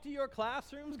to your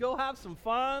classrooms. Go have some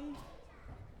fun.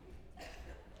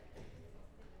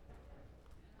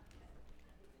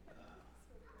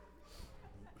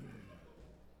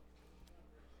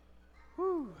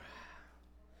 Whew.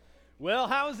 Well,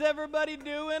 how's everybody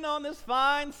doing on this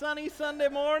fine, sunny Sunday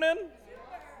morning?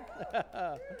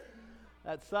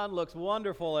 That sun looks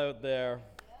wonderful out there.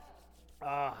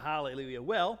 Hallelujah.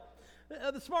 Well,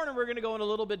 this morning we're going to go in a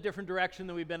little bit different direction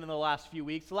than we've been in the last few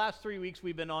weeks. The last 3 weeks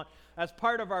we've been on, as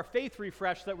part of our faith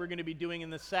refresh that we're going to be doing in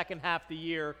the second half of the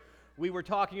year, we were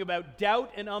talking about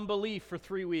doubt and unbelief for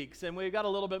 3 weeks, and we've got a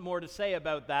little bit more to say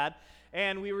about that.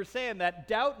 And we were saying that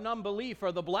doubt and unbelief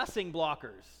are the blessing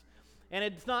blockers.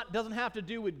 And doesn't have to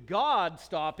do with God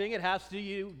stopping, it has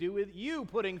to do with you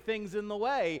putting things in the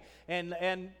way. And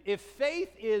if faith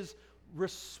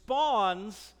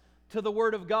responds to the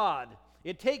Word of God,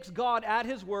 it takes God at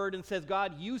His word and says,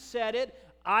 God, you said it,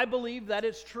 I believe that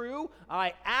it's true,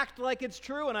 I act like it's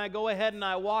true, and I go ahead and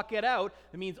I walk it out.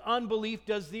 It means unbelief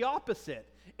does the opposite.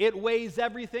 It weighs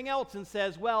everything else and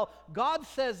says, well, God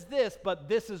says this, but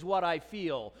this is what I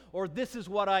feel, or this is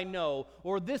what I know,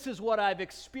 or this is what I've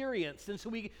experienced. And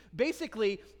so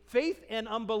basically, faith and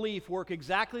unbelief work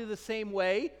exactly the same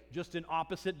way, just in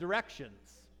opposite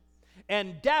directions.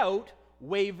 And doubt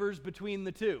wavers between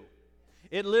the two.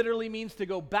 It literally means to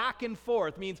go back and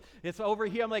forth. It means it's over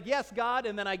here, I'm like, yes, God,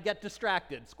 and then I get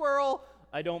distracted. Squirrel,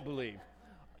 I don't believe.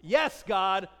 Yes,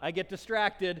 God, I get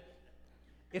distracted.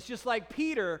 It's just like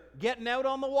Peter getting out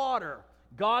on the water.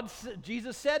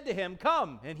 Jesus said to him,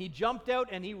 come, and he jumped out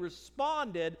and he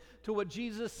responded to what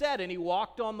Jesus said, and he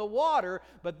walked on the water.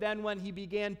 But then when he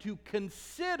began to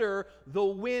consider the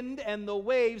wind and the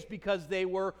waves, because they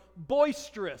were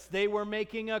boisterous, they were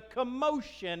making a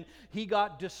commotion, he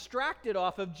got distracted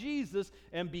off of Jesus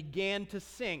and began to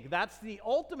sink. That's the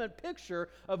ultimate picture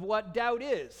of what doubt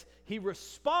is. He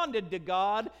responded to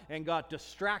God and got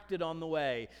distracted on the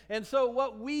way. And so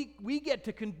what we get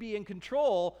to be in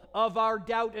control of our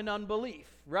doubt and unbelief,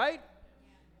 right?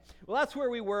 Well, that's where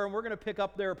we were, and we're going to pick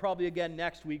up there probably again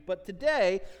next week. But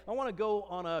today, I want to go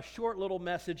on a short little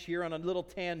message here, on a little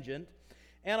tangent,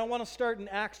 and I want to start in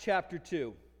Acts chapter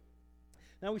 2.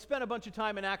 Now, we spent a bunch of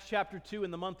time in Acts chapter 2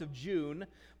 in the month of June,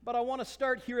 but I want to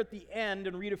start here at the end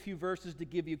and read a few verses to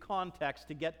give you context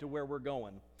to get to where we're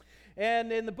going.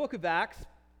 And in the book of Acts,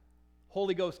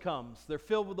 Holy Ghost comes. They're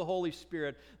filled with the Holy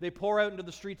Spirit. They pour out into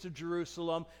the streets of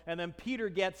Jerusalem, and then Peter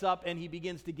gets up and he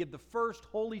begins to give the first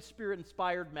Holy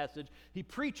Spirit-inspired message. He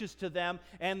preaches to them,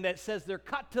 and that says they're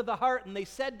cut to the heart, and they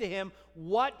said to him,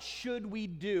 what should we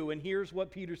do? And here's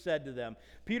what Peter said to them.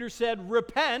 Peter said,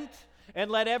 repent, and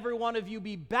let every one of you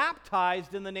be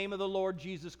baptized in the name of the Lord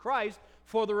Jesus Christ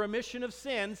for the remission of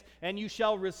sins, and you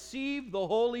shall receive the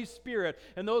Holy Spirit.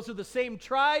 And those are the same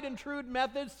tried and true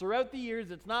methods throughout the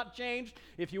years. It's not changed.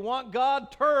 If you want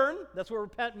God, turn. That's what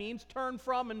repent means. Turn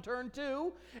from and turn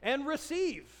to, and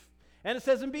receive. And it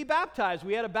says, and be baptized.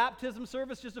 We had a baptism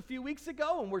service just a few weeks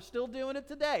ago, and we're still doing it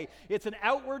today. It's an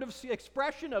outward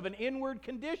expression of an inward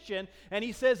condition. And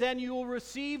he says, and you will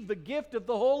receive the gift of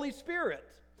the Holy Spirit.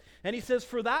 And he says,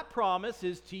 for that promise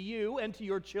is to you and to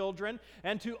your children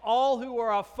and to all who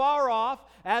are afar off,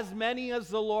 as many as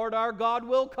the Lord our God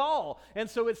will call. And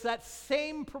so it's that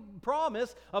same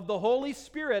promise of the Holy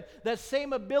Spirit, that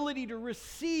same ability to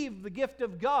receive the gift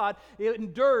of God. It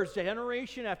endures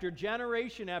generation after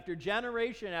generation after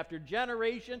generation after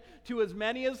generation to as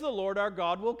many as the Lord our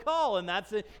God will call. And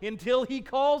that's it. Until he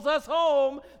calls us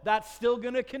home, that's still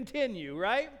going to continue,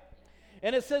 right?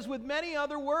 And it says, with many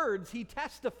other words, he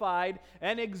testified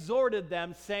and exhorted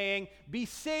them, saying, be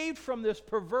saved from this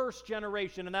perverse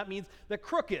generation. And that means the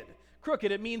crooked.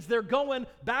 Crooked, it means they're going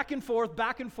back and forth,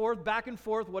 back and forth, back and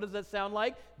forth. What does that sound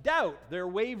like? Doubt. They're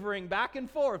wavering back and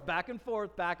forth, back and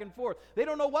forth, back and forth. They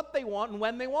don't know what they want and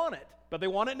when they want it, but they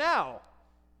want it now.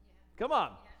 Come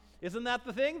on. Isn't that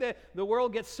the thing? The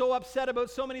world gets so upset about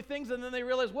so many things, and then they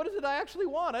realize, what is it I actually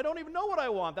want? I don't even know what I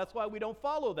want. That's why we don't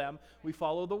follow them. We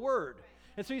follow the Word.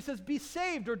 And so he says, be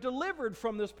saved or delivered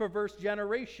from this perverse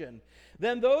generation.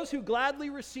 Then those who gladly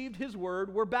received his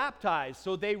word were baptized.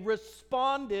 So they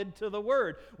responded to the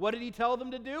word. What did he tell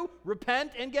them to do?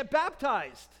 Repent and get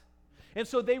baptized. And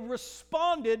so they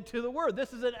responded to the word.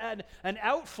 This is an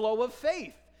outflow of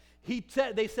faith.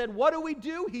 They said, what do we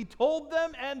do? He told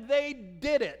them, and they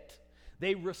did it.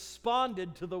 They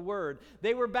responded to the word.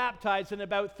 They were baptized, and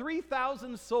about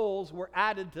 3,000 souls were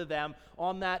added to them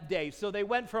on that day. So they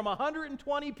went from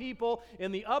 120 people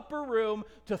in the upper room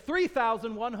to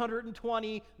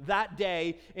 3,120 that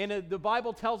day. And the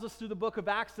Bible tells us through the book of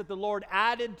Acts that the Lord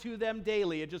added to them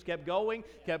daily. It just kept going,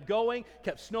 kept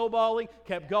snowballing,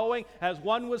 kept going. As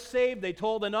one was saved, they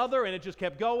told another, and it just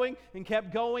kept going and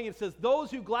kept going. It says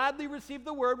those who gladly received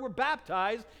the word were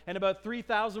baptized, and about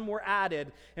 3,000 were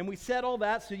added. And we said all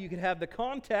that so you could have the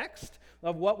context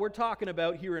of what we're talking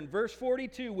about here in verse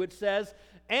 42, which says,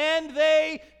 and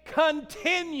they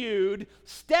continued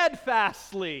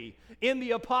steadfastly in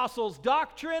the apostles'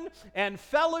 doctrine and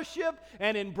fellowship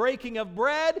and in breaking of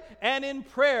bread and in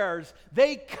prayers.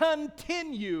 They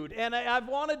continued. And I've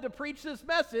wanted to preach this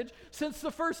message since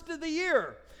the first of the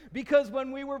year. Because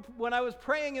when I was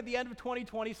praying at the end of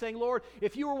 2020 saying, Lord,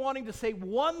 if you were wanting to say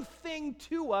one thing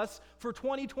to us for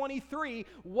 2023,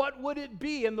 what would it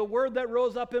be? And the word that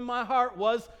rose up in my heart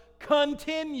was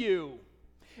continue.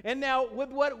 And now,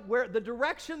 where the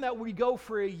direction that we go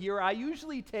for a year, I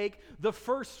usually take the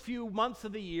first few months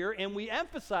of the year and we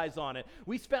emphasize on it.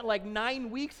 We spent like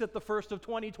 9 weeks at the first of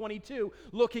 2022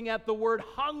 looking at the word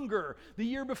hunger. The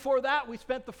year before that, we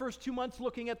spent the first 2 months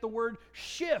looking at the word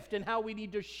shift and how we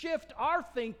need to shift our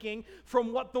thinking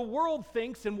from what the world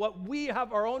thinks and what we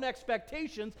have our own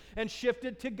expectations and shift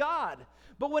it to God.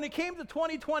 But when it came to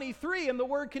 2023 and the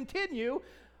word continue,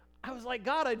 I was like,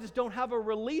 God, I just don't have a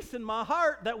release in my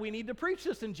heart that we need to preach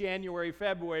this in January,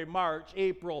 February, March,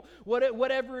 April,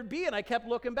 whatever it be. And I kept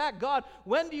looking back, God,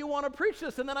 when do you want to preach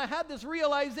this? And then I had this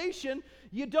realization,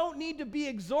 you don't need to be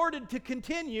exhorted to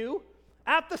continue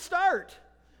at the start.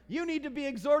 You need to be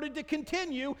exhorted to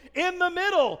continue in the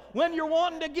middle when you're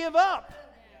wanting to give up.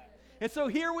 And so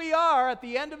here we are at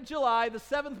the end of July, the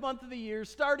 7th month of the year,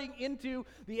 starting into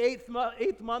the eighth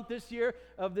month this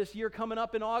year coming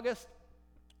up in August.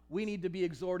 We need to be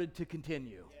exhorted to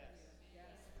continue.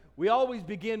 We always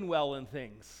begin well in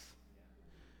things,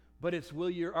 but it's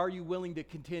are you willing to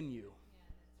continue?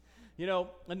 You know,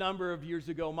 a number of years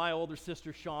ago, my older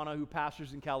sister Shauna, who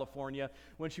pastors in California,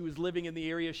 when she was living in the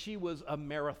area, she was a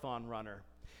marathon runner.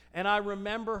 And I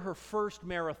remember her first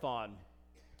marathon.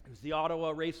 It was the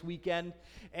Ottawa race weekend,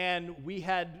 and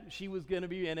she was going to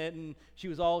be in it, and she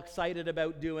was all excited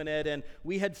about doing it, and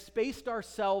we had spaced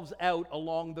ourselves out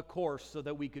along the course so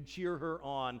that we could cheer her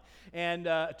on. And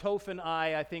Toph and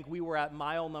I think we were at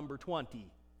mile number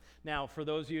 20. Now, for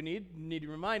those of you who need to be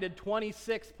reminded,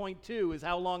 26.2 is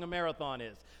how long a marathon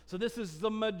is. So this is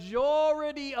the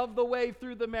majority of the way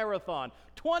through the marathon.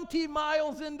 20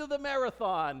 miles into the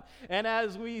marathon. And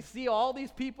as we see all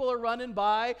these people are running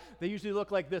by, they usually look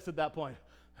like this at that point.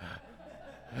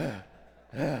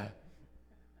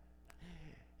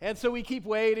 And so we keep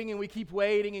waiting, and we keep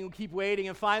waiting, and we keep waiting,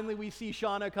 and finally we see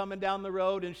Shauna coming down the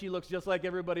road, and she looks just like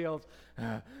everybody else.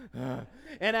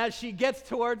 And as she gets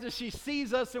towards us, she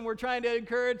sees us, and we're trying to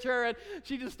encourage her, and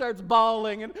she just starts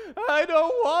bawling, and I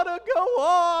don't want to go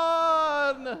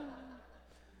on.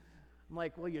 I'm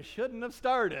like, well, you shouldn't have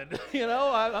started. You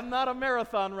know, I'm not a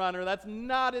marathon runner. That's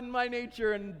not in my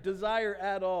nature and desire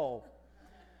at all.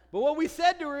 But what we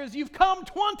said to her is, you've come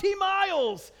 20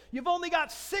 miles. You've only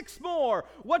got 6 more.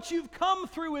 What you've come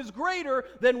through is greater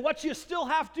than what you still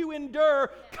have to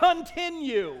endure.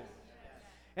 Continue.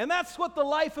 And that's what the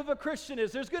life of a Christian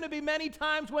is. There's going to be many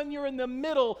times when you're in the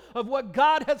middle of what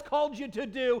God has called you to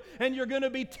do, and you're going to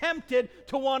be tempted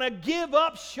to want to give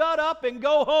up, shut up, and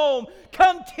go home.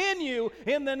 Continue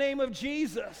in the name of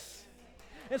Jesus.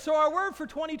 And so our word for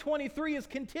 2023 is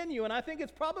continue, and I think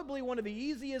it's probably one of the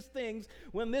easiest things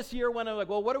when I'm like,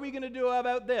 well, what are we going to do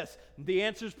about this? The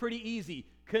answer is pretty easy.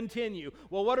 Continue.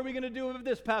 Well, what are we going to do with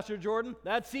this, Pastor Jordan?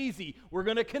 That's easy. We're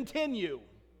going to continue.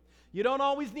 You don't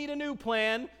always need a new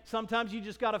plan. Sometimes you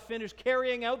just got to finish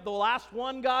carrying out the last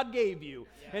one God gave you.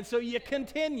 And so you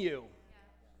continue.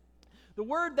 The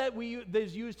word that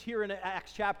is used here in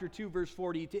Acts chapter 2, verse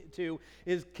 42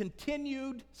 is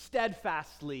continued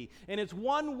steadfastly. And it's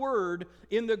one word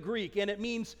in the Greek, and it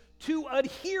means to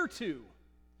adhere to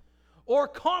or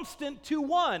constant to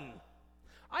one.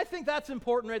 I think that's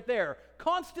important right there.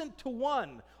 Constant to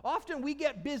one. Often we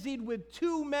get busied with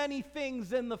too many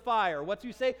things in the fire. What do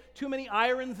you say? Too many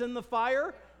irons in the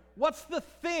fire? What's the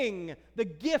thing, the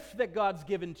gift that God's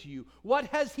given to you? What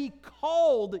has He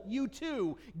called you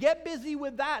to? Get busy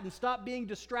with that and stop being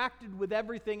distracted with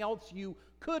everything else you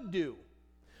could do.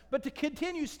 But to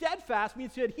continue steadfast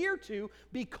means to adhere to,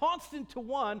 be constant to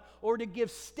one, or to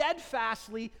give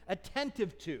steadfastly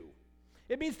attentive to.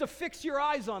 It means to fix your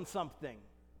eyes on something.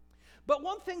 But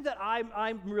one thing that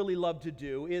I really love to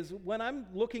do is when I'm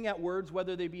looking at words,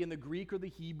 whether they be in the Greek or the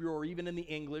Hebrew or even in the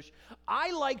English,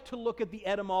 I like to look at the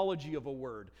etymology of a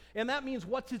word. And that means,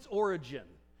 what's its origin?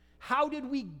 How did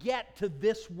we get to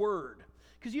this word?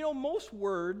 Because, most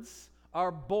words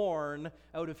are born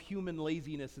out of human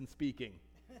laziness in speaking.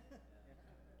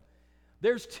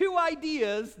 There's two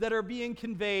ideas that are being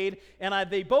conveyed, and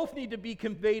they both need to be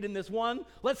conveyed in this one.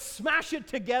 Let's smash it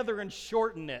together and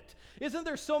shorten it. Isn't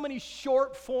there so many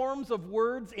short forms of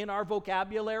words in our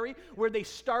vocabulary where they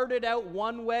started out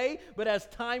one way, but as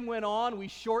time went on, we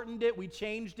shortened it, we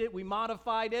changed it, we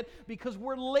modified it, because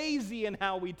we're lazy in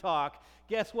how we talk.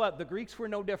 Guess what? The Greeks were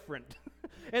no different.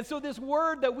 And so this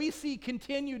word that we see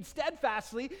continued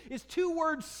steadfastly is two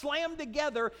words slammed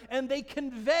together, and they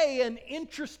convey an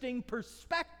interesting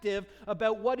perspective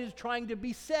about what is trying to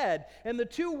be said. And the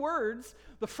two words,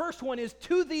 the first one is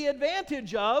to the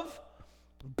advantage of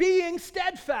being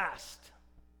steadfast.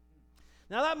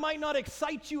 Now that might not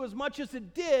excite you as much as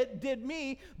it did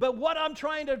me, but what I'm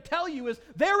trying to tell you is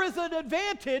there is an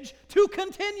advantage to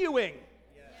continuing.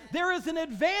 There is an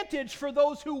advantage for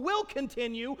those who will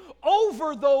continue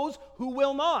over those who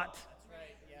will not. That's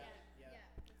right. Yeah.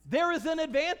 There is an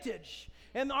advantage.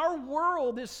 And our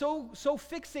world is so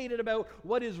fixated about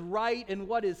what is right and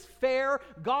what is fair.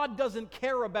 God doesn't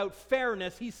care about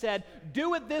fairness. He said,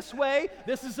 do it this way.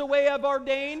 This is the way I've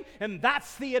ordained, and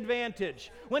that's the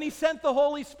advantage. When he sent the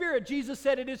Holy Spirit, Jesus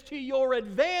said, it is to your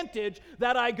advantage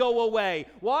that I go away.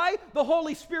 Why? The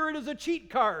Holy Spirit is a cheat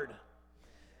card.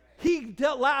 He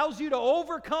allows you to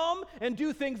overcome and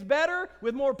do things better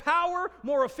with more power,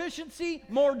 more efficiency,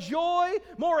 more joy,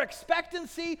 more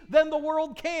expectancy than the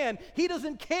world can. He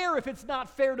doesn't care if it's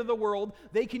not fair to the world.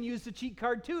 They can use the cheat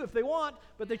card too if they want,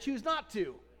 but they choose not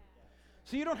to.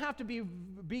 So you don't have to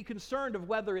be concerned of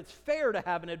whether it's fair to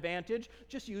have an advantage.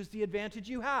 Just use the advantage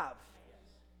you have.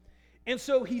 And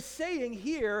so he's saying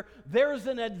here, there's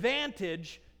an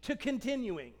advantage to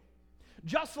continuing.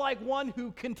 Just like one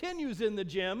who continues in the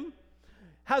gym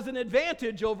has an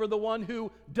advantage over the one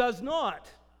who does not.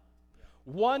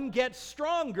 One gets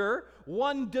stronger,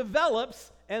 one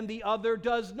develops, and the other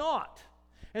does not.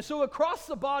 And so across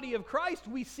the body of Christ,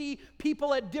 we see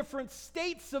people at different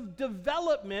states of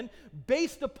development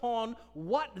based upon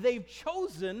what they've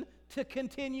chosen to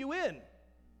continue in.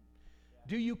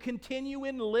 Do you continue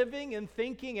in living and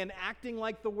thinking and acting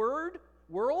like the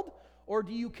world? Or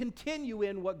do you continue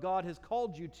in what God has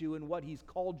called you to and what he's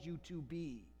called you to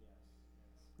be?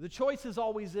 The choice is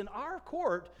always in our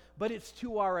court, but it's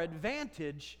to our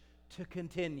advantage to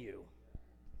continue.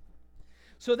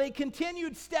 So they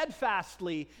continued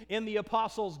steadfastly in the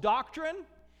apostles' doctrine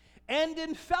and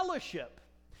in fellowship.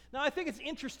 Now I think it's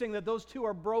interesting that those two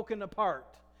are broken apart.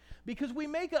 Because we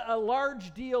make a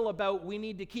large deal about we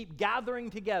need to keep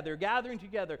gathering together.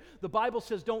 The Bible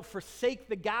says don't forsake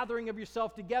the gathering of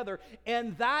yourself together,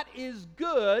 and that is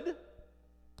good,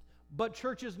 but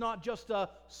church is not just a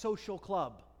social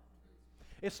club.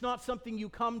 It's not something you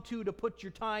come to put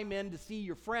your time in to see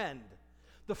your friend.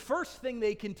 The first thing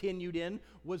they continued in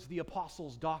was the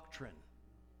apostles' doctrine.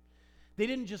 They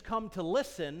didn't just come to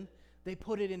listen, they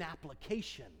put it in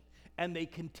application, and they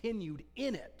continued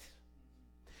in it.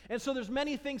 And so there's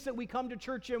many things that we come to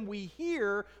church and we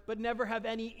hear, but never have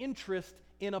any interest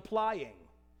in applying.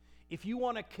 If you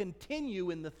want to continue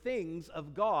in the things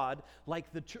of God,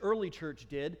 like the early church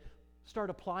did, start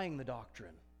applying the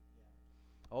doctrine.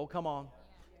 Oh, come on.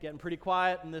 Getting pretty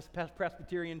quiet in this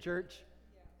Presbyterian church.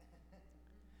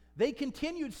 They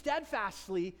continued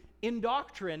steadfastly in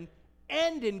doctrine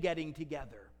and in getting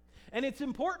together. And it's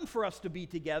important for us to be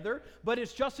together, but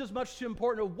it's just as much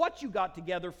important of what you got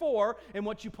together for and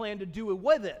what you plan to do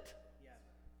with it. Yeah.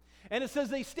 And it says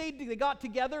they got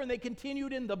together and they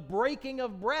continued in the breaking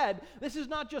of bread. This is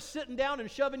not just sitting down and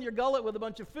shoving your gullet with a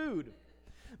bunch of food.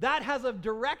 That has a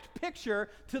direct picture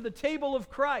to the table of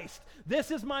Christ. This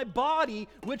is my body,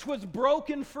 which was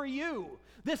broken for you.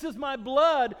 This is my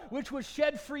blood, which was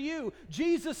shed for you.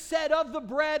 Jesus said of the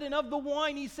bread and of the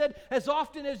wine, he said, as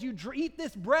often as you eat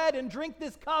this bread and drink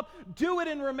this cup, do it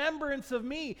in remembrance of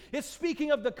me. It's speaking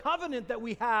of the covenant that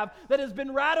we have that has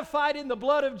been ratified in the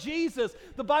blood of Jesus.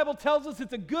 The Bible tells us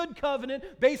it's a good covenant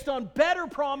based on better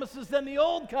promises than the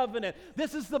old covenant.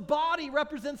 This is the body,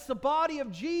 represents the body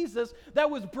of Jesus that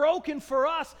was broken for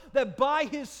us, that by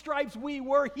his stripes we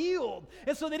were healed.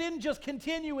 And so they didn't just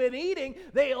continue in eating,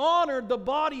 they honored the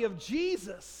body of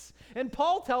Jesus. And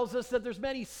Paul tells us that there's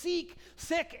many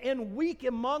sick and weak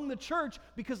among the church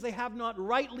because they have not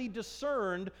rightly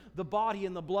discerned the body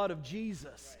and the blood of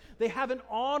Jesus. They haven't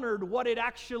honored what it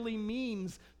actually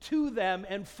means to them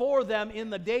and for them in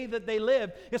the day that they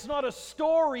live. It's not a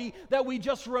story that we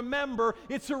just remember.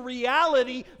 It's a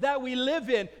reality that we live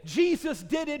in. Jesus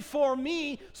did it for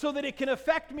me so that it can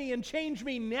affect me and change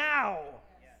me now.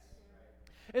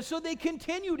 And so they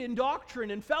continued in doctrine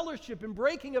and fellowship and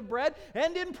breaking of bread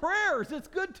and in prayers. It's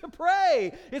good to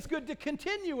pray. It's good to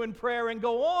continue in prayer and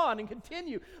go on and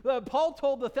continue. Paul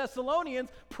told the Thessalonians,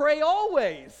 pray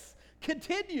always.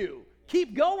 Continue.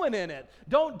 Keep going in it.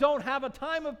 Don't have a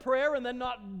time of prayer and then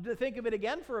not think of it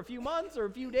again for a few months or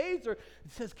a few days. It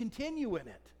says continue in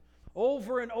it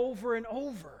over and over and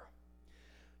over.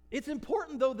 It's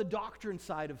important, though, the doctrine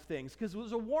side of things, because it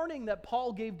was a warning that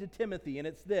Paul gave to Timothy, and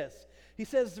it's this. He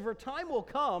says, for time will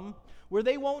come where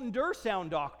they won't endure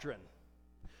sound doctrine,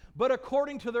 but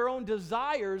according to their own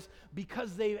desires,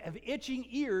 because they have itching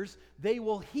ears, they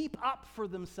will heap up for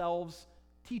themselves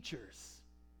teachers.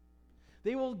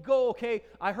 They will go, okay,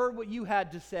 I heard what you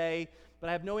had to say, but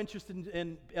I have no interest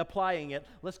in applying it.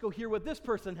 Let's go hear what this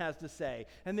person has to say.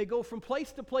 And they go from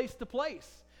place to place to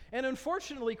place. And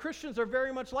unfortunately, Christians are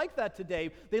very much like that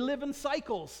today. They live in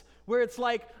cycles where it's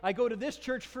like, I go to this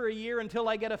church for a year until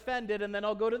I get offended, and then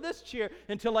I'll go to this chair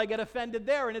until I get offended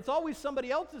there. And it's always somebody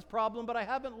else's problem, but I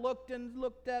haven't looked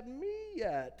at me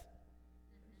yet.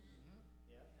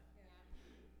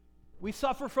 We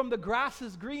suffer from the grass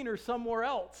is greener somewhere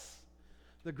else.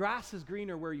 The grass is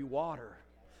greener where you water.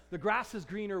 The grass is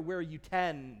greener where you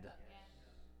tend.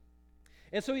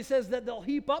 And so he says that they'll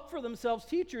heap up for themselves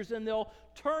teachers, and they'll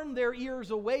turn their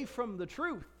ears away from the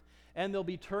truth, and they'll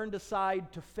be turned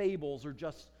aside to fables or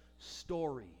just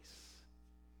stories.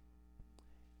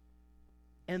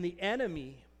 And the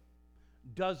enemy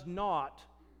does not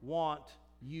want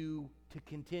you to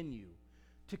continue.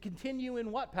 To continue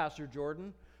in what, Pastor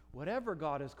Jordan? Whatever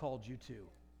God has called you to.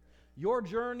 Your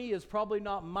journey is probably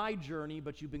not my journey,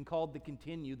 but you've been called to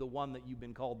continue the one that you've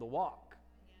been called to walk.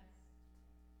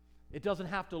 It doesn't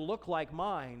have to look like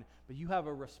mine, but you have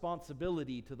a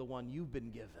responsibility to the one you've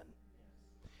been given.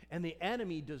 And the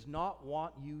enemy does not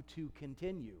want you to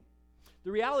continue.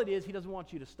 The reality is he doesn't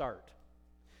want you to start.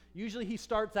 Usually he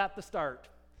starts at the start,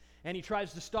 and he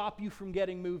tries to stop you from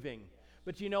getting moving.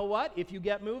 But you know what? If you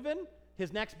get moving,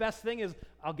 his next best thing is,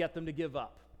 I'll get them to give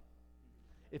up.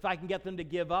 If I can get them to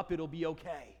give up, it'll be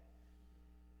okay.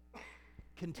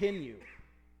 Continue.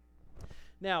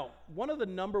 Now, one of the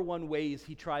number one ways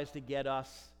he tries to get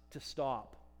us to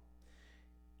stop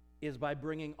is by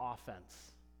bringing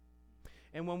offense.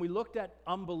 And when we looked at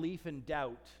unbelief and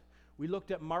doubt, we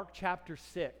looked at Mark chapter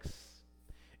 6,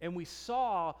 and we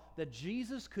saw that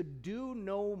Jesus could do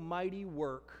no mighty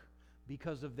work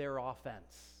because of their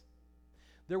offense.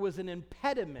 There was an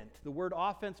impediment. The word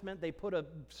offense meant they put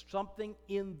something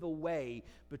in the way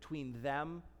between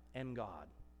them and God.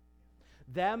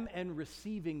 Them and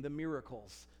receiving the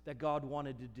miracles that God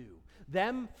wanted to do.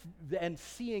 Them and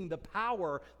seeing the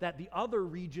power that the other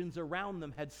regions around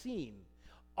them had seen.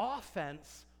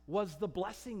 Offense was the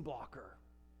blessing blocker.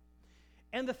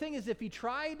 And the thing is, if he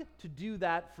tried to do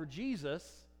that for Jesus,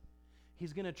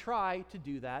 he's going to try to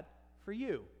do that for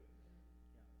you.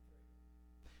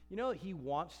 You know, he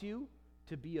wants you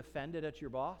to be offended at your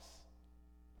boss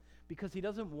because he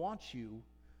doesn't want you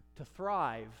to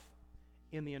thrive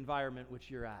in the environment which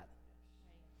you're at.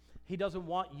 He doesn't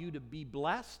want you to be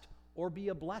blessed or be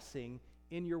a blessing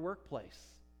in your workplace.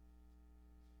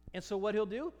 And so what he'll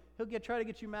do, he'll try to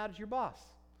get you mad at your boss.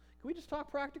 Can we just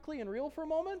talk practically and real for a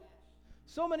moment?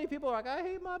 So many people are like, I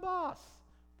hate my boss.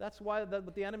 That's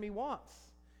what the enemy wants.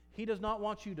 He does not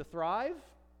want you to thrive.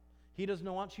 He does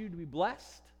not want you to be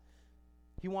blessed.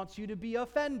 He wants you to be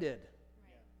offended.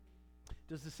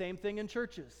 Does the same thing in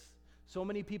churches. So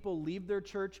many people leave their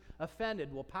church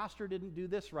offended. Well, pastor didn't do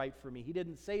this right for me. He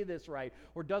didn't say this right.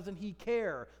 Or doesn't he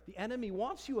care? The enemy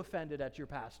wants you offended at your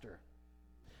pastor.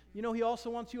 You know, he also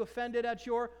wants you offended at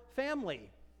your family.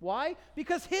 Why?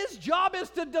 Because his job is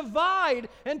to divide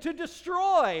and to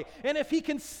destroy. And if he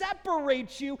can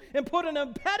separate you and put an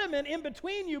impediment in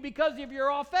between you because of your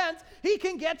offense, he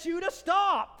can get you to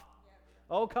stop.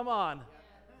 Oh, come on.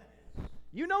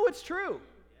 You know it's true.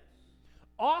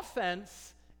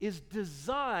 Offense is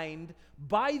designed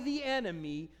by the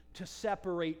enemy to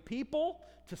separate people,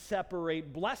 to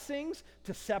separate blessings,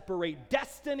 to separate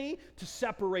destiny, to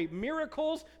separate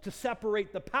miracles, to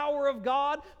separate the power of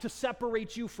God, to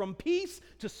separate you from peace,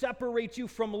 to separate you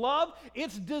from love.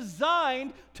 It's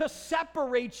designed to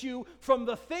separate you from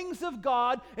the things of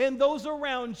God and those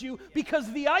around you,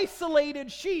 because the isolated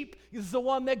sheep is the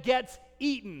one that gets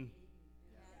eaten.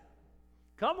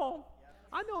 Come on.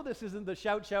 I know this isn't the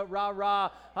shout, shout, rah, rah,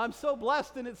 I'm so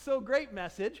blessed and it's so great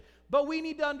message, but we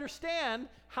need to understand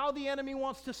how the enemy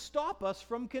wants to stop us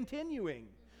from continuing.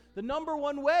 The number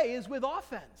one way is with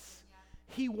offense.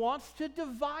 He wants to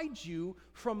divide you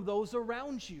from those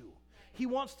around you. He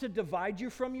wants to divide you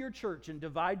from your church and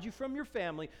divide you from your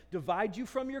family, divide you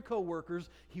from your coworkers.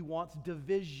 He wants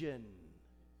division.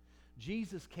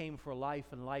 Jesus came for life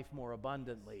and life more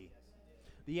abundantly.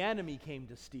 The enemy came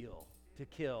to steal, to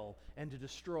kill, and to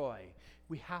destroy.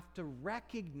 We have to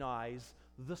recognize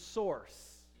the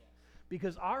source,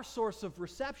 because our source of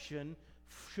reception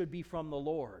should be from the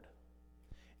Lord.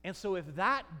 And so if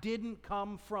that didn't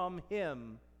come from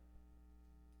him,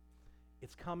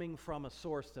 it's coming from a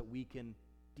source that we can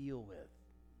deal with.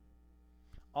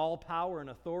 All power and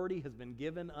authority has been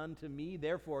given unto me,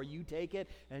 therefore you take it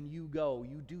and you go.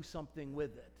 You do something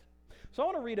with it. So I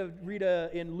want to read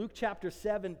in Luke chapter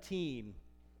 17.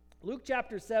 Luke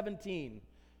chapter 17.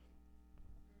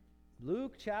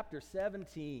 Luke chapter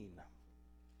 17.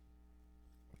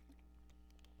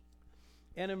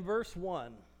 And in verse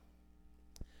 1,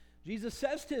 Jesus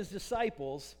says to his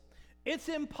disciples, it's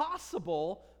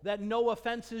impossible that no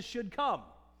offenses should come.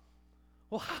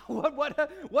 Well,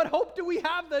 what hope do we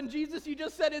have then, Jesus? You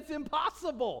just said it's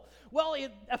impossible. Well,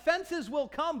 offenses will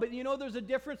come, but you know there's a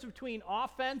difference between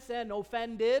offense and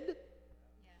offended.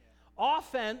 Yeah.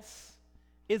 Offense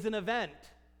is an event.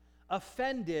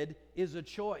 Offended is a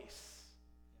choice.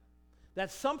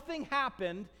 That something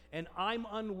happened and I'm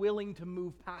unwilling to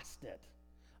move past it.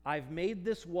 I've made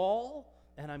this wall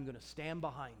and I'm going to stand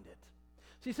behind it.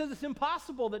 So he says it's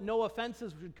impossible that no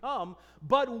offenses should come,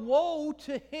 but woe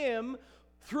to him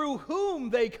through whom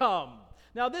they come.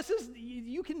 Now this is,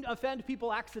 you can offend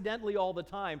people accidentally all the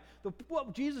time.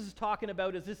 What Jesus is talking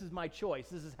about is, this is my choice.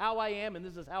 This is how I am and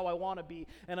this is how I want to be,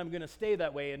 and I'm going to stay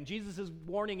that way. And Jesus'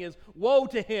 warning is, woe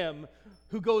to him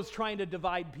who goes trying to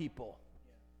divide people.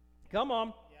 Come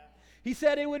on. He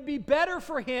said it would be better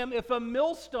for him if a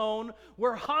millstone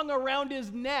were hung around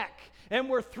his neck and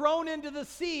were thrown into the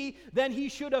sea than he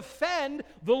should offend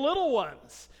the little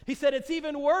ones. He said it's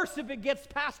even worse if it gets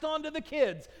passed on to the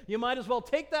kids. You might as well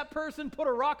take that person, put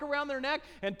a rock around their neck,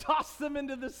 and toss them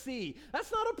into the sea.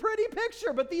 That's not a pretty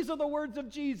picture, but these are the words of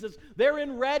Jesus. They're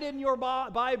in red in your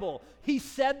Bible. He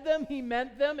said them, he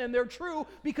meant them, and they're true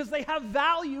because they have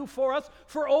value for us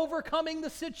for overcoming the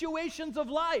situations of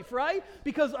life, right?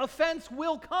 Because offense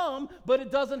will come, but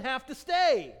it doesn't have to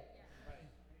stay.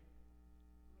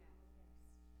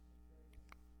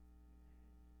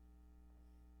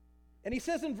 And he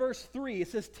says in verse 3, it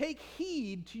says, take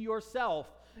heed to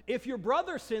yourself. If your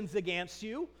brother sins against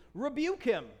you, rebuke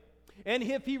him. And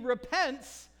if he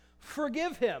repents,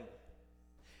 forgive him.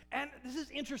 And this is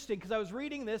interesting because I was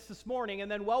reading this morning,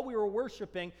 and then while we were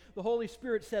worshiping, the Holy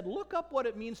Spirit said, look up what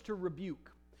it means to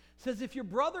rebuke. It says, if your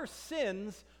brother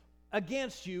sins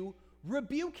against you,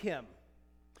 rebuke him.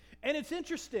 And it's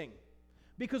interesting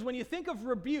because when you think of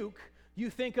rebuke, you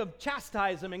think of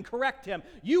chastise him and correct him.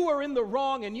 You are in the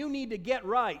wrong and you need to get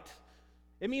right.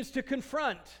 It means to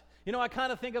confront. You know, I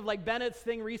kind of think of like Bennett's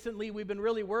thing recently. We've been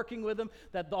really working with him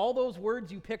that all those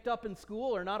words you picked up in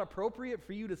school are not appropriate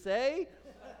for you to say.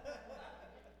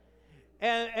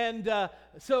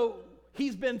 So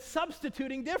he's been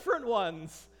substituting different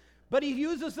ones, but he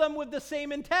uses them with the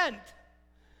same intent.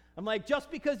 I'm like, just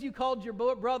because you called your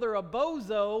brother a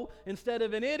bozo instead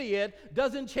of an idiot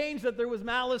doesn't change that there was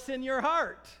malice in your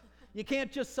heart. You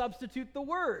can't just substitute the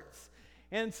words.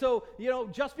 And so, you know,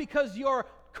 just because you're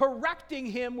correcting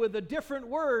him with a different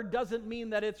word doesn't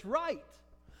mean that it's right.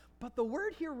 But the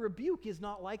word here, rebuke, is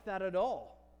not like that at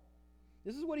all.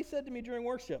 This is what he said to me during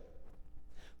worship.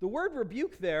 The word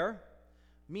rebuke there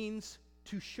means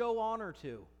to show honor to.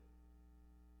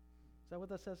 Is that what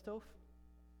that says, Toph?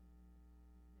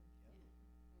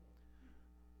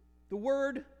 The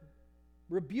word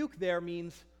rebuke there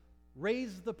means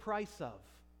raise the price of.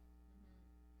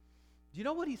 Do you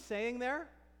know what he's saying there?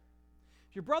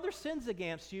 If your brother sins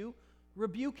against you,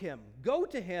 rebuke him. Go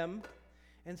to him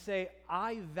and say,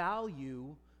 I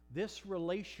value this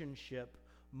relationship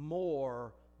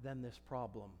more than this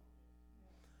problem.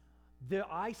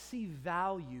 I see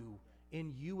value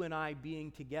in you and I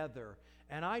being together,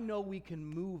 and I know we can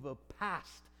move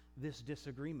past this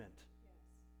disagreement.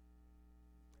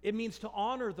 It means to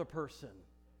honor the person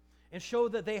and show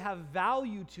that they have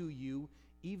value to you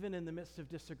even in the midst of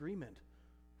disagreement.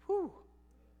 Whew,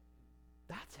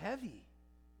 that's heavy.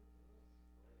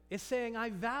 It's saying, I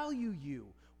value you.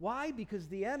 Why? Because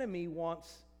the enemy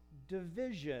wants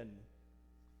division.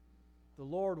 The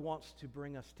Lord wants to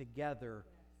bring us together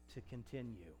to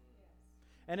continue.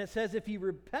 And it says, if he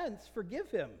repents, forgive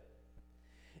him.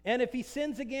 And if he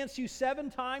sins against you 7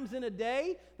 times in a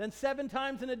day, then 7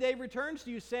 times in a day returns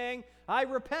to you saying, I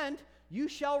repent, you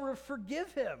shall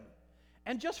forgive him.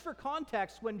 And just for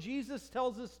context, when Jesus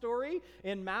tells this story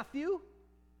in Matthew,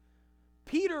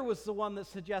 Peter was the one that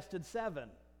suggested 7.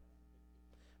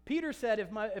 Peter said,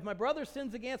 if my brother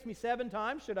sins against me 7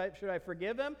 times, should I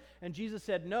forgive him? And Jesus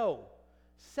said, no,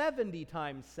 70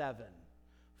 times 7.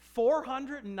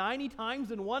 490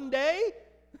 times in one day?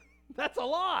 That's a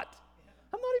lot.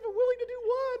 I'm not even willing to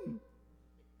do one.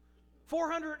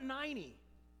 490.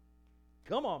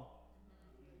 Come on.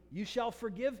 You shall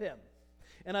forgive him.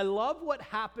 And I love what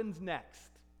happens next.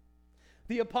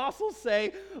 The apostles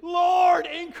say, Lord,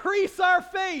 increase our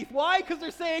faith. Why? Because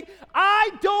they're saying,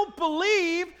 I don't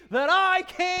believe that I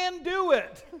can do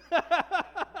it.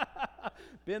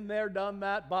 Been there, done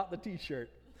that, bought the t-shirt.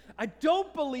 I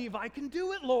don't believe I can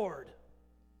do it, Lord.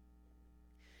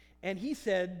 And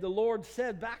the Lord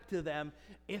said back to them,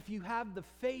 if you have the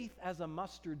faith as a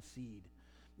mustard seed,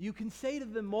 you can say to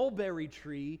the mulberry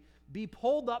tree, be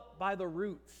pulled up by the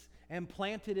roots and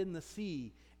planted in the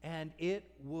sea, and it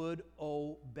would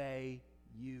obey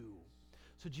you.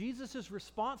 So Jesus'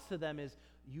 response to them is,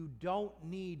 you don't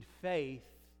need faith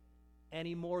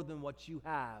any more than what you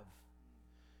have.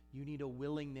 You need a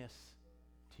willingness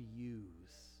to use.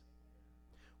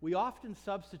 We often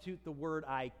substitute the word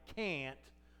I can't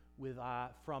with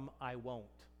from I won't.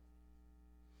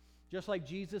 Just like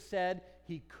Jesus said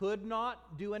he could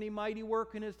not do any mighty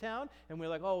work in his town, and we're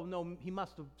like, oh no, he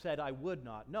must have said I would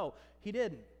not. No, he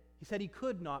didn't. He said he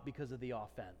could not because of the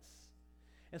offense.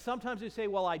 And sometimes we say,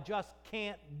 well, I just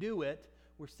can't do it.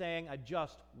 We're saying I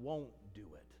just won't do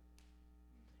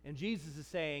it. And Jesus is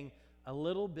saying a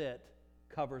little bit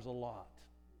covers a lot.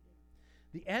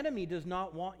 The enemy does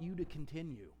not want you to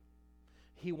continue.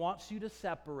 He wants you to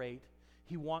separate.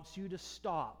 He wants you to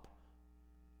stop.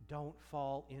 Don't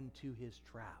fall into his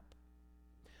trap.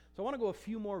 So I want to go a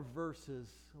few more verses.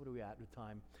 What are we at with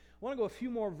time? I want to go a few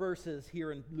more verses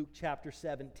here in Luke chapter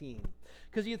 17.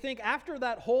 Because you think after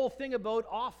that whole thing about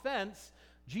offense,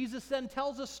 Jesus then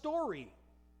tells a story.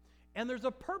 And there's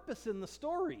a purpose in the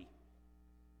story.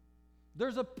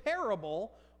 There's a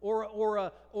parable or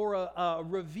a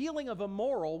revealing of a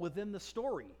moral within the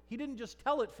story. He didn't just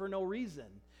tell it for no reason.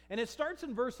 And it starts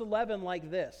in verse 11 like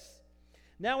this.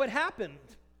 Now it happened,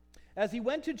 as he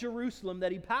went to Jerusalem,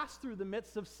 that he passed through the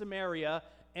midst of Samaria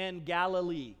and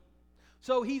Galilee.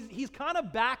 So he's kind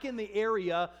of back in the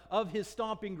area of his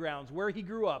stomping grounds, where he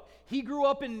grew up. He grew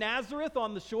up in Nazareth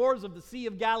on the shores of the Sea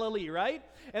of Galilee, right?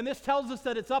 And this tells us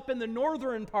that it's up in the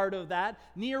northern part of that,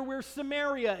 near where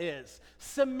Samaria is.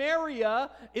 Samaria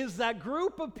is that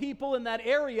group of people in that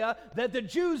area that the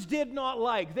Jews did not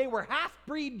like. They were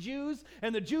half-breed Jews,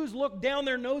 and the Jews looked down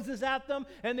their noses at them,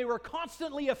 and they were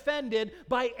constantly offended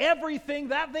by everything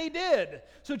that they did.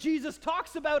 So Jesus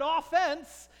talks about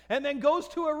offense, and then goes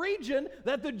to a region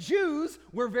that the Jews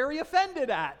were very offended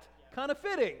at. Kind of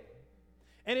fitting.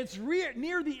 And it's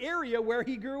near the area where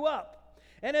he grew up.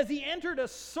 And as he entered a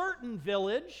certain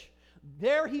village,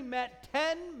 there he met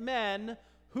 10 men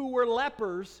who were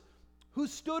lepers who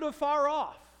stood afar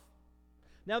off.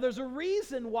 Now there's a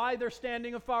reason why they're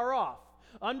standing afar off.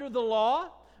 Under the law,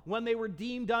 when they were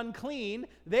deemed unclean,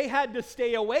 they had to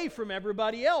stay away from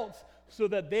everybody else so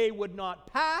that they would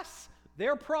not pass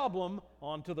their problem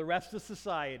onto the rest of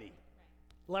society.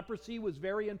 Leprosy was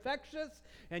very infectious,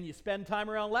 and you spend time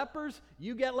around lepers,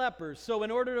 you get lepers. So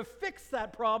in order to fix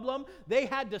that problem, they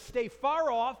had to stay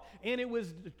far off, and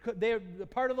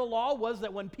part of the law was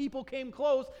that when people came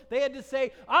close, they had to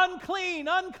say, unclean,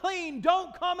 unclean,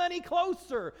 don't come any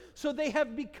closer. So they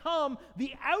have become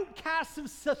the outcasts of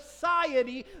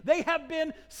society. They have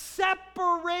been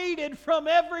separated from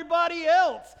everybody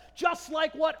else. Just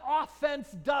like what offense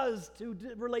does to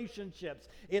relationships.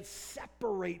 It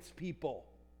separates people.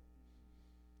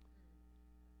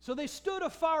 So they stood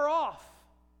afar off,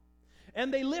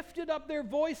 and they lifted up their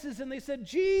voices, and they said,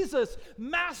 Jesus,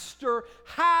 Master,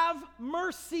 have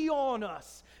mercy on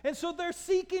us. And so they're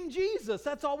seeking Jesus.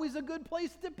 That's always a good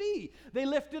place to be. They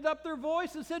lifted up their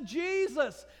voice and said,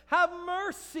 Jesus, have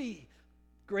mercy.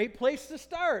 Great place to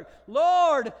start.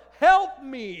 Lord, help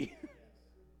me.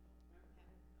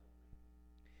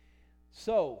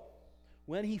 So,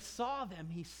 when he saw them,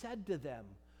 he said to them,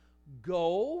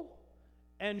 go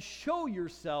and show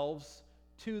yourselves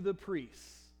to the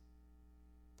priests.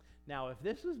 Now, if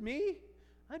this was me,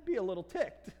 I'd be a little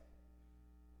ticked.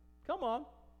 Come on.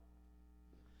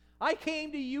 I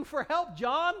came to you for help,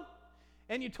 John,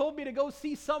 and you told me to go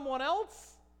see someone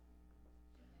else?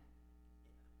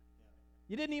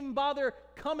 You didn't even bother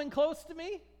coming close to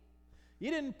me? You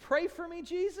didn't pray for me,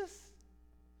 Jesus?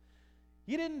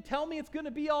 You didn't tell me it's going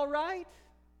to be all right?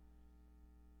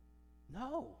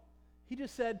 No. He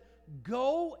just said,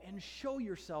 go and show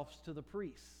yourselves to the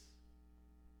priests.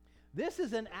 This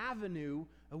is an avenue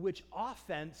in which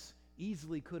offense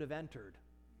easily could have entered.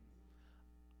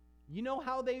 You know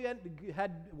how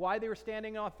why they were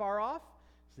standing far off?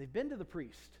 Because they've been to the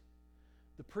priest.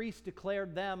 The priest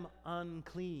declared them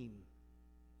unclean.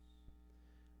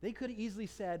 They could have easily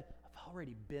said, I've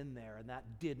already been there and that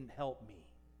didn't help me.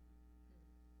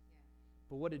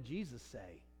 But what did Jesus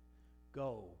say?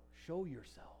 Go, show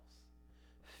yourselves.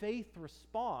 Faith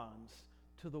responds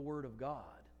to the Word of God.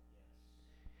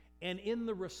 And in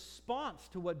the response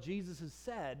to what Jesus has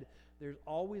said, there's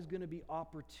always going to be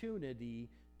opportunity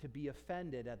to be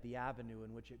offended at the avenue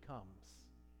in which it comes.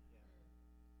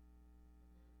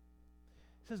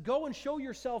 It says, go and show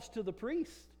yourselves to the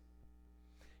priest.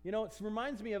 You know, it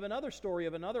reminds me of another story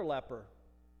of another leper.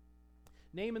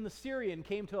 Naaman the Syrian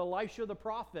came to Elisha the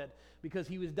prophet because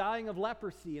he was dying of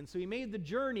leprosy. And so he made the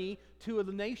journey to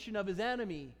the nation of his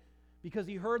enemy because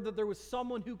he heard that there was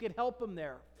someone who could help him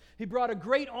there. He brought a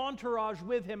great entourage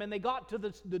with him, and they got to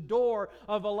the door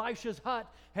of Elisha's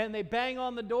hut, and they bang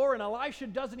on the door, and Elisha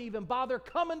doesn't even bother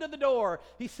coming to the door.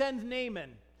 He sends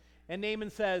Naaman, and Naaman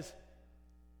says,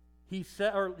 what's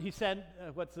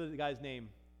the guy's name?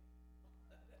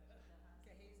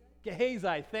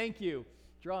 Gehazi, thank you.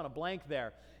 Drawing a blank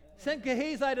there. Sent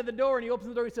Gehazi to the door, and he opens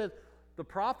the door. He says, the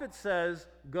prophet says,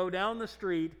 go down the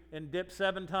street and dip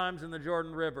 7 times in the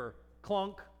Jordan River.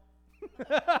 Clunk.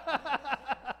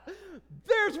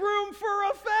 There's room for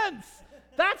offense.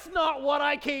 That's not what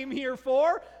I came here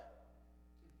for.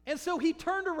 And so he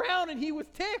turned around and he was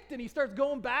ticked, and he starts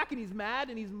going back and he's mad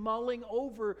and he's mulling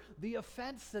over the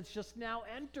offense that's just now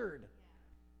entered.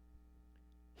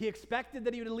 He expected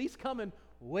that he would at least come and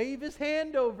wave his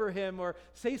hand over him or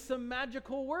say some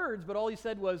magical words, but all he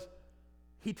said was,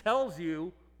 he tells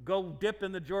you, go dip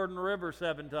in the Jordan River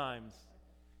 7 times.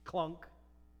 Clunk.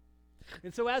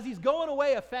 And so as he's going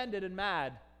away offended and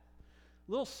mad,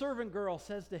 little servant girl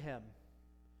says to him,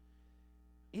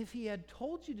 if he had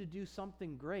told you to do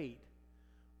something great,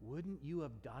 wouldn't you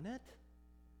have done it?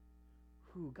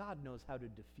 God knows how to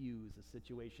diffuse a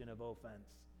situation of offense.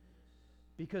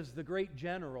 Because the great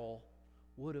general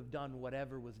would have done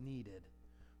whatever was needed,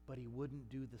 but he wouldn't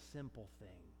do the simple thing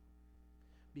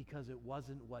because it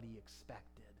wasn't what he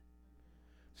expected.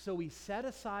 So he set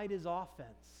aside his offense.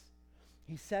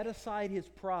 He set aside his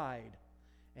pride,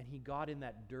 and he got in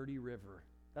that dirty river.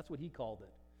 That's what he called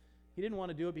it. He didn't want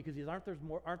to do it because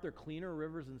aren't there cleaner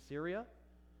rivers in Syria?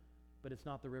 But it's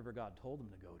not the river God told him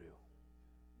to go to.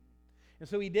 And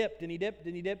so he dipped, and he dipped,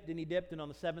 and he dipped, and he dipped, and on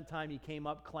the 7th time he came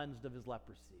up cleansed of his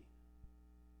leprosy.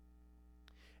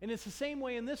 And it's the same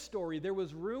way in this story. There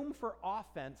was room for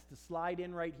offense to slide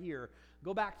in right here.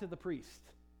 Go back to the priest.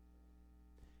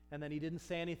 And then he didn't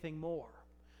say anything more.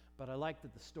 But I like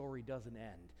that the story doesn't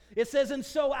end. It says, and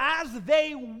so as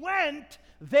they went,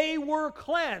 they were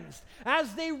cleansed.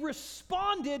 As they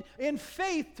responded in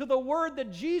faith to the word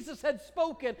that Jesus had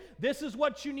spoken, this is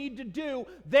what you need to do.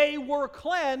 They were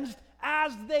cleansed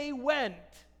as they went.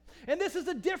 And this is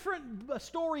a different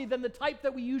story than the type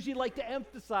that we usually like to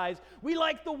emphasize. We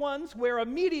like the ones where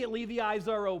immediately the eyes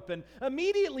are open,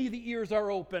 immediately the ears are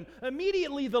open,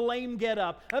 immediately the lame get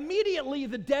up, immediately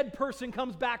the dead person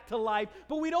comes back to life,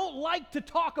 but we don't like to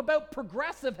talk about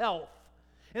progressive health.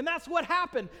 And that's what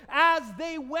happened. As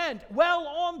they went, well,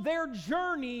 on their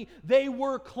journey, they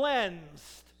were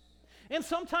cleansed. And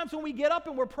sometimes when we get up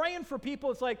and we're praying for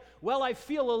people, it's like, well, I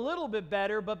feel a little bit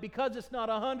better, but because it's not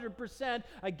 100%,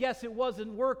 I guess it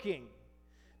wasn't working.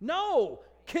 No,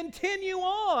 continue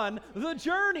on the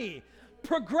journey.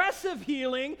 Progressive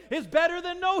healing is better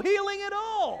than no healing at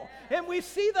all. And we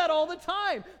see that all the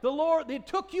time. The Lord, it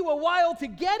took you a while to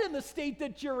get in the state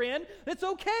that you're in. It's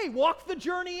okay. Walk the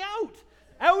journey out.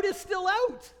 Out is still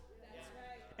out. That's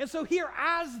right. And so here,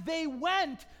 as they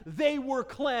went, they were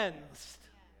cleansed.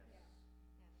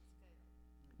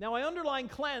 Now, I underline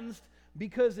cleansed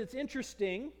because it's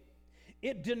interesting.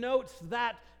 It denotes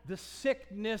that the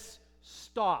sickness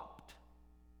stopped.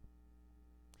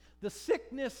 The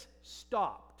sickness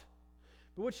stopped.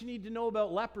 But what you need to know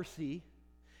about leprosy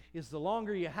is the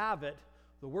longer you have it,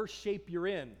 the worse shape you're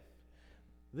in.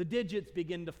 The digits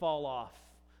begin to fall off.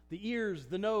 the ears,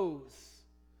 the nose.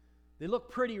 They look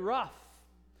pretty rough.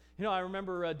 You know, I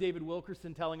remember David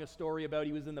Wilkerson telling a story about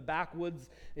he was in the backwoods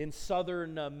in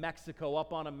southern Mexico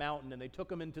up on a mountain, and they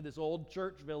took him into this old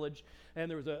church village, and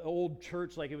there was an old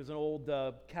church, like it was an old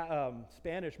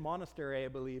Spanish monastery, I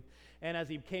believe. And as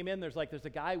he came in, there's a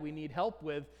guy we need help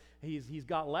with. He's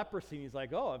got leprosy, and he's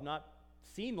like, oh, I've not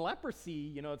seen leprosy.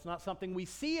 You know, it's not something we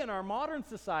see in our modern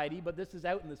society, but this is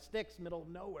out in the sticks, middle of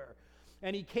nowhere.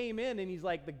 And he came in, and he's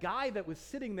like, the guy that was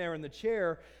sitting there in the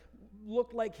chair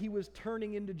looked like he was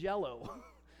turning into Jell-O.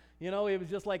 You know, it was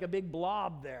just like a big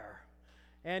blob there.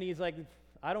 And he's like,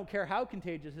 I don't care how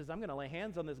contagious it is, I'm going to lay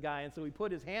hands on this guy. And so he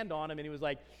put his hand on him, and he was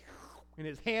like, and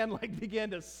his hand began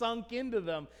to sunk into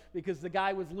them because the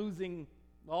guy was losing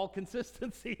all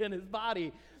consistency in his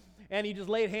body. And he just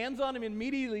laid hands on him.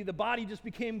 Immediately, the body just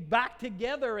became back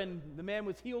together, and the man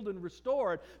was healed and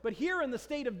restored. But here in the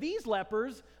state of these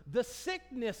lepers, the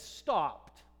sickness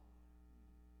stopped.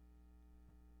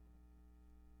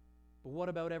 But what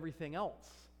about everything else?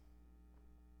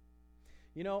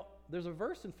 You know, there's a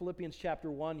verse in Philippians chapter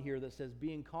 1 here that says,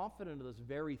 being confident of this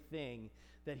very thing,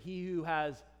 that he who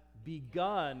has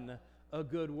begun a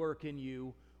good work in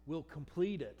you will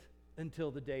complete it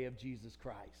until the day of Jesus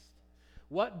Christ.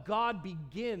 What God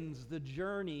begins, the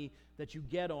journey that you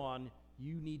get on,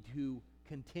 you need to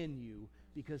continue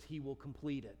because he will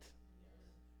complete it.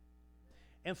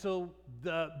 And so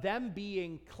them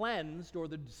being cleansed or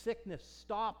the sickness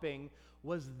stopping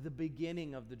was the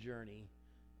beginning of the journey,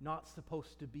 not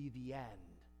supposed to be the end.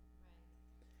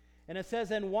 Right. And it says,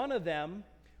 and one of them,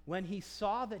 when he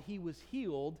saw that he was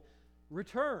healed,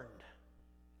 returned.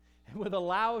 And with a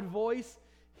loud voice,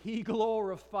 he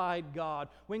glorified God.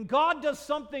 When God does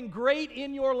something great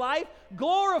in your life,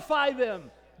 glorify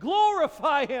them.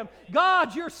 Glorify him.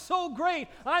 God, you're so great.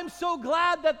 I'm so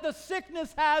glad that the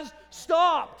sickness has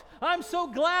stopped. I'm so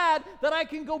glad that I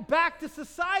can go back to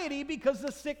society because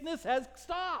the sickness has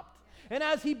stopped. And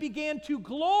as he began to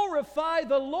glorify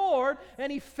the Lord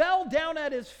and he fell down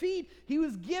at his feet, he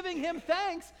was giving him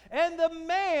thanks. And the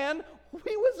man,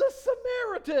 he was a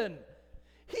Samaritan.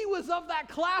 He was of that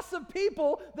class of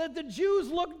people that the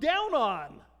Jews looked down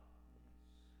on.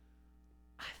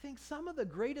 I think some of the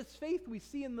greatest faith we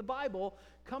see in the Bible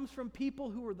comes from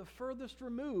people who are the furthest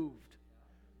removed.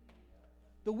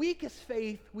 The weakest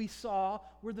faith we saw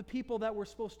were the people that were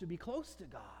supposed to be close to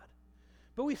God.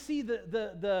 But we see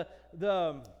the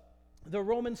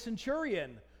Roman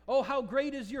centurion. Oh, how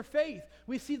great is your faith.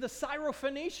 We see the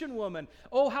Syrophoenician woman.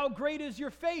 Oh, how great is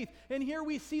your faith. And here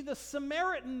we see the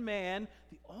Samaritan man,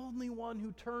 the only one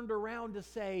who turned around to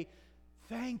say,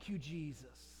 thank you, Jesus.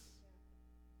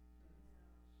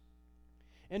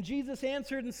 And Jesus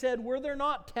answered and said, were there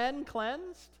not 10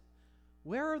 cleansed?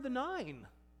 Where are the 9?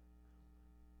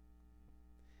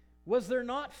 Were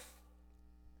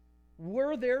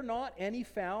there not any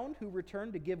found who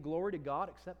returned to give glory to God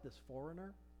except this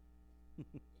foreigner?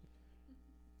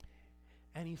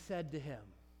 And he said to him,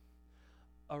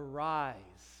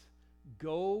 arise,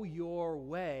 go your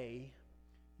way,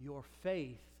 your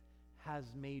faith has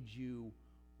made you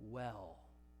well.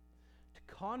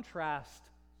 To contrast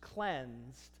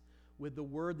cleansed with the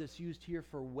word that's used here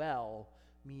for well,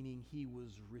 meaning he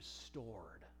was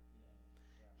restored.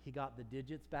 He got the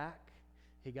digits back,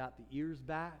 he got the ears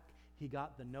back, he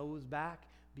got the nose back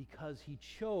because he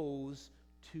chose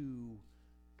to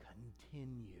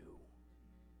continue.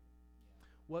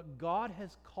 What God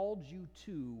has called you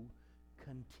to,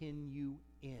 continue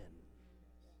in.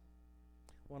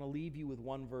 I want to leave you with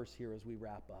one verse here as we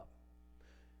wrap up.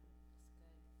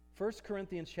 1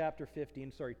 Corinthians chapter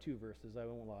 15, two verses, I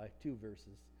won't lie, 2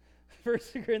 verses.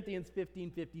 1 Corinthians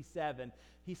 15:57,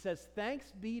 he says,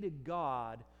 thanks be to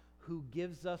God who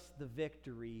gives us the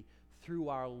victory through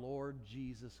our Lord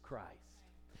Jesus Christ.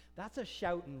 That's a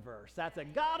shouting verse. That's a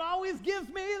God always gives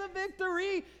me the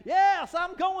victory. Yes,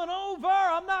 I'm going over.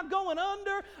 I'm not going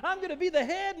under. I'm going to be the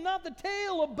head, not the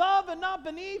tail, above and not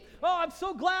beneath. Oh, I'm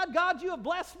so glad, God, you have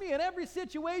blessed me in every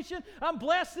situation. I'm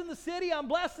blessed in the city. I'm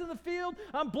blessed in the field.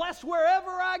 I'm blessed wherever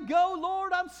I go.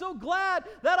 Lord, I'm so glad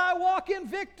that I walk in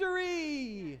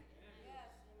victory.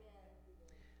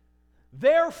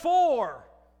 Therefore,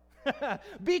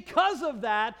 because of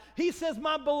that, he says,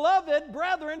 my beloved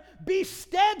brethren, be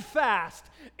steadfast,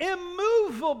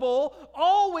 immovable,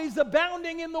 always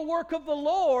abounding in the work of the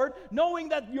Lord, knowing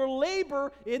that your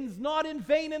labor is not in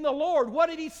vain in the Lord.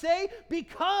 What did he say?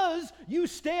 Because you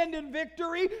stand in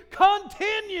victory,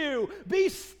 continue, be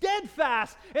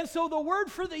steadfast. And so the word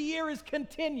for the year is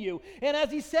continue. And as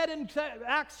he said in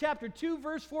Acts chapter 2,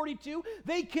 verse 42,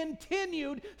 they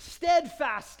continued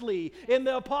steadfastly in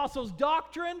the apostles'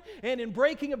 doctrine, and in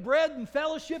breaking of bread and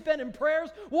fellowship and in prayers?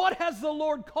 What has the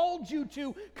Lord called you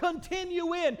to?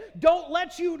 Continue in. Don't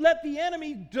let the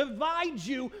enemy divide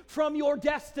you from your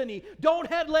destiny. Don't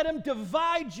let him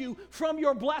divide you from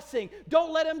your blessing.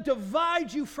 Don't let him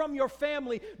divide you from your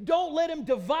family. Don't let him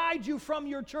divide you from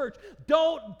your church.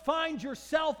 Don't find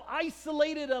yourself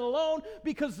isolated and alone,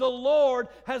 because the Lord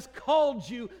has called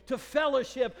you to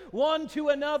fellowship one to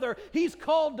another. He's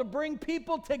called to bring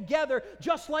people together,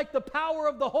 just like the power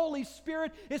of the Holy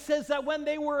Spirit. It says that when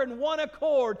they were in one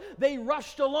accord, they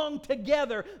rushed along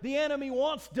together. The enemy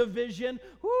wants division.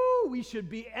 We should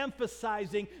be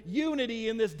emphasizing unity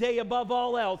in this day above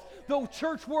all else. The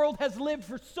church world has lived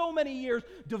for so many years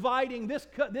dividing this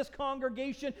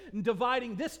congregation and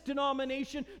dividing this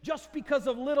denomination just because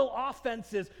of little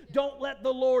offenses. Don't let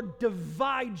the Lord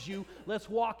divide you. Let's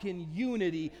walk in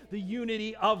unity, the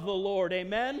unity of the Lord.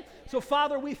 Amen? So,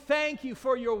 Father, we thank you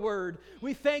for your word.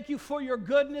 We thank you for your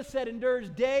goodness that endures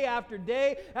day after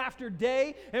day after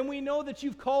day. And we know that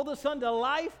you've called us unto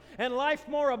life and life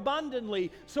more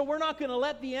abundantly. So we're not going to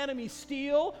let the enemy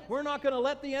steal. We're not going to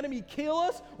let the enemy kill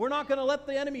us. We're not going to let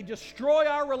the enemy destroy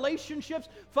our relationships.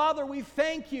 Father, we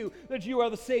thank you that you are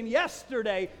the same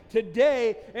yesterday,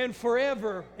 today, and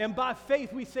forever. And by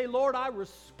faith we say, Lord, I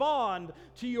respond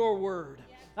to your word.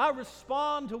 I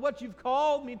respond to what you've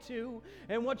called me to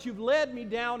and what you've led me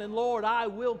down. And Lord, I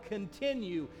will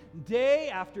continue day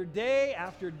after day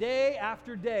after day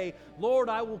after day. Lord,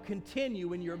 I will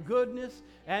continue in your goodness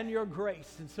and your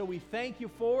grace. And so we thank you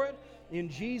for it. In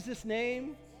Jesus'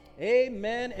 name,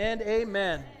 amen and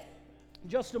amen. In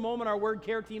just a moment, our word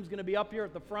care team is going to be up here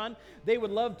at the front. They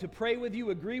would love to pray with you,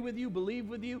 agree with you, believe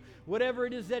with you. Whatever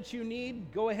it is that you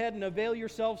need, go ahead and avail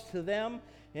yourselves to them,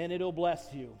 and it'll bless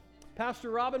you.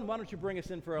 Pastor Robin, why don't you bring us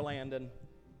in for a landing?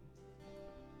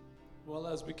 Well,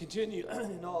 as we continue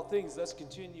in all things, let's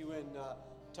continue in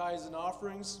tithes and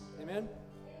offerings. Amen?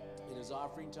 It is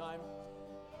offering time.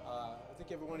 I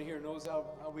think everyone here knows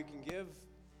how we can give.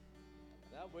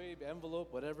 That way,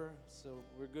 envelope, whatever. So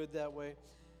we're good that way.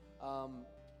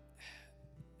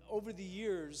 Over the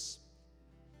years,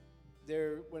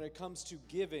 when it comes to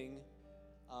giving,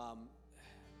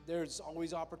 there's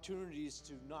always opportunities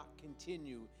to not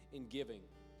continue in giving,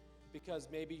 because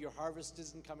maybe your harvest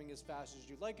isn't coming as fast as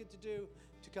you'd like it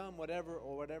to come,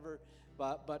 whatever.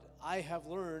 But I have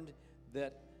learned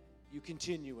that you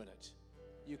continue in it.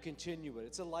 You continue it.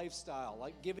 It's a lifestyle.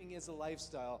 Like giving is a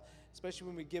lifestyle, especially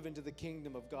when we give into the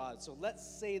kingdom of God. So let's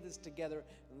say this together,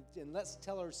 and let's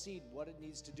tell our seed what it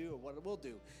needs to do or what it will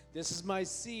do. This is my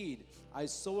seed. I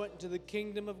sow it into the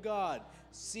kingdom of God.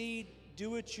 Seed, do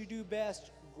what you do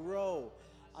best. Grow.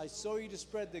 I sow you to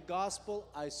spread the gospel.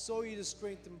 I sow you to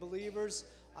strengthen believers.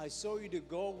 I sow you to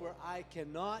go where I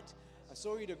cannot. I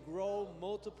sow you to grow,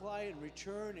 multiply, and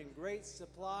return in great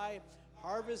supply.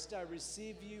 Harvest, I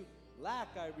receive you. Lack,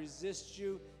 I resist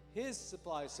you. His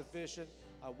supply is sufficient.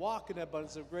 I walk in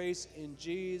abundance of grace. In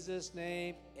Jesus'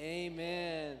 name,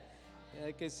 amen.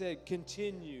 Like I said,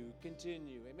 continue.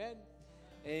 Amen?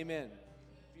 Amen.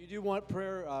 If you do want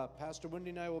prayer, Pastor Wendy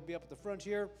and I will be up at the front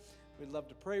here. We'd love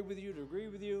to pray with you, to agree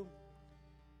with you.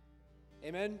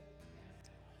 Amen?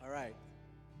 All right.